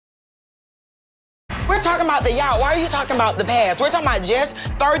talking about the yacht. Why are you talking about the past? We're talking about just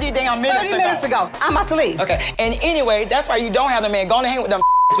 30 damn minutes ago. 30 minutes ago. I'm about to leave. Okay, and anyway, that's why you don't have the man. Go on and hang with them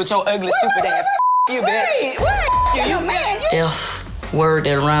with your ugly, stupid ass. You bitch. Wait. You man. Word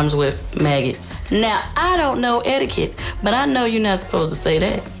that rhymes with maggots. Now, I don't know etiquette, but I know you're not supposed to say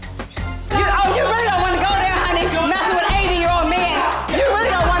that. You really don't want to go there, honey, messing with an 80-year-old man. You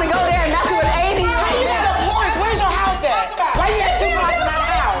really don't want to go there and messing with an 80-year-old man. You got a Porsche. Where's your house at? Why you got 2 cars and not a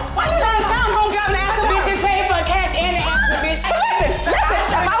house? Why you not in town home driving the ass of Bitches pay for cash and the ass of bitch.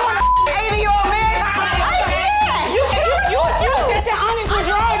 Listen, if I want an 80-year-old man, I can. You just in Onyx with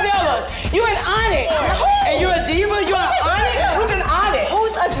drug dealers. You in Onyx. And you a diva? You in Onyx? Who's in Onyx?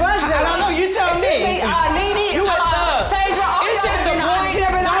 Who's a drug dealer? I don't know. You tell me. Nene, You a thug. Tadra, It's just the point.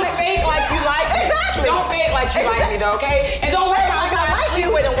 Don't fake like you like me. Exactly. Don't fake like you like me, though, okay? And don't worry about how I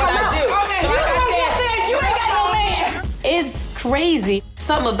do it and what I do. Okay, you ain't got no man. It's crazy.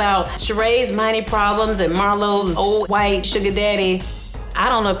 Something about Sheree's money problems and Marlo's old white sugar daddy. I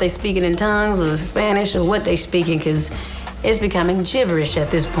don't know if they speaking in tongues or Spanish or what they speaking, because it's becoming gibberish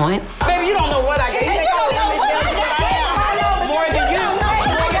at this point. Baby, you don't know what I got. You think I would let me tell you what I am? More than you.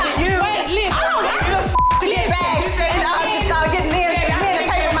 More than you. Wait, listen. I don't have to get bags and get men to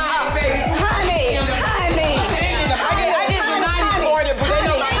pay for my house. Honey. I get the 90s order, but they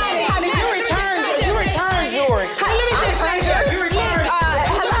know my name. You return jewelry. Let me just change it. You return.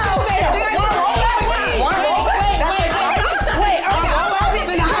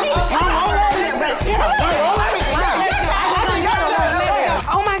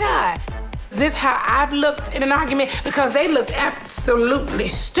 This is how I've looked in an argument, because they looked absolutely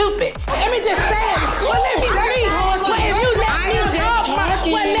stupid. Let me just say it. Well, let me speak. Well, if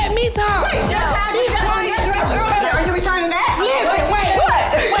you let me talk. Are you returning that? Listen, wait,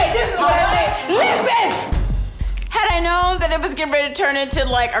 this is what I say. Listen! Had I known that it was getting ready to turn into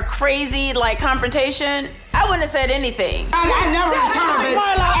like a crazy confrontation, I wouldn't have said anything. I never returned it.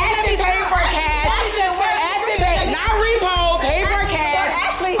 Aston paid for cash. Aston paid, not repo, paid for cash.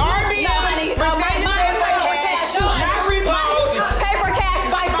 Actually, RBI, Mercedes paid for cash, not repo. Pay for cash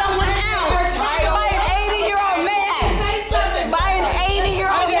by someone else. By an 80-year-old man. By an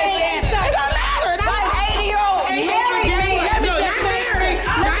 80-year-old man. It don't matter. By an 80-year-old married man. No, not married.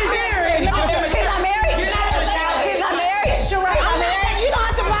 Not married. He's not married? You're not your child. He's not married? Sheree, I'm married. You don't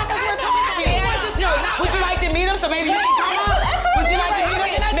have to block us. We're talking. Would you like to meet him so maybe you can come up? Would you like to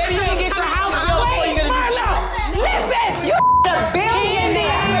meet him? Maybe you can get your house built before you get a Marlo, listen! You a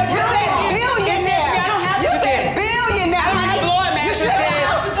billionaire. You said billionaire. I don't have You to said get. billionaire. I don't have blood mattresses.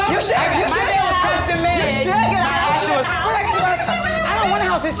 You should. My bed was custom made. You should get a house. I don't want a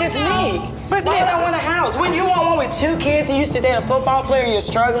house. It's just me. But why would I want a house? Wouldn't you want one with 2 kids and you used to date a football player and you're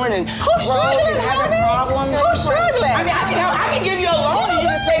struggling and Who's struggling, and having problems? Who's struggling? I mean, I can help. I can give you a loan and you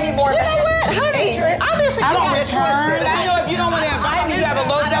just pay me more. You know what, honey? Obviously, I you don't got return. twisted. I know if you don't want to invite me, you have a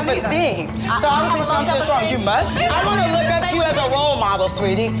low self-esteem. So obviously something's wrong. You must. I want to look up to you as a role model,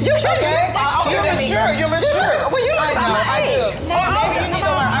 sweetie. You sure? Okay? You're mature. You're mature. Well, you look about my age. Maybe you need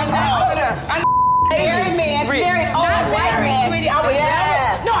to learn. I know. Married man. Married old Not white married, man. sweetie. I would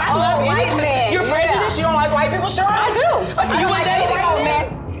never. No, I love white man. You're prejudiced. You don't like white people? Sure, I do. You would like date any white old man?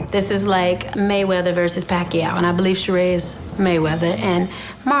 man? This is like Mayweather versus Pacquiao, and I believe Sheree is Mayweather, and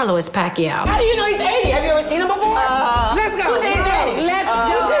Marlo is Pacquiao. How do you know he's 80? Have you ever seen him before? Let's go. Who says he's 80? Let's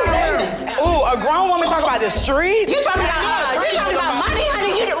go. Ooh, a grown woman talk about the streets? You talking about money,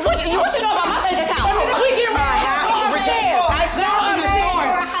 honey? What you know about my bank account? We get I shop in the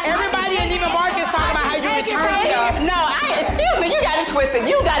stores. Everybody in Neiman Marcus talk about how you return stuff. No, excuse me, you got it twisted.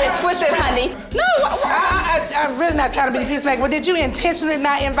 You got it twisted, honey. No, I'm really not trying to be peacemaker, but did you intentionally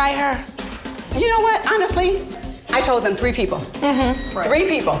not invite her? you know what? Honestly, I told them 3 people. Right. 3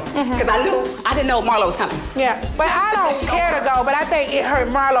 people. Because I didn't know Marlo was coming. Yeah, but I don't care to go, but I think it hurt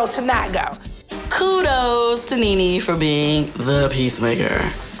Marlo to not go. Kudos to Nene for being the peacemaker.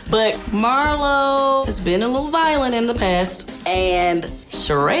 But Marlo has been a little violent in the past, and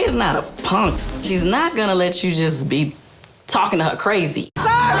Sheree is not a punk. She's not gonna let you just be talking to her crazy.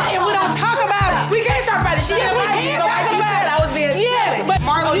 Sorry, and we don't talk about it. We can't talk about it. Yes, we can talk about it. I was being Yes, but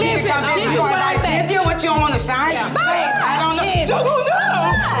Marlo, you can come in. You gonna invite Cynthia? What, you don't want to shine? I don't know. Don't know.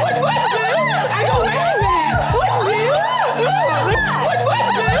 What do? I go way back. What do? What do?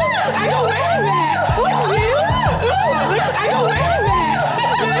 I go way back. What do? I go way back.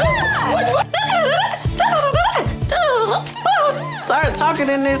 Start talking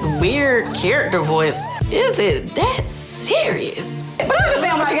in this weird character voice. Is it that serious? But I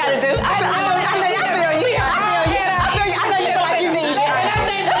understand what you got to do. I feel you. I know you feel like you need it.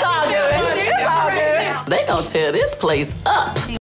 It's all good. It's all good. They gonna tear this place up.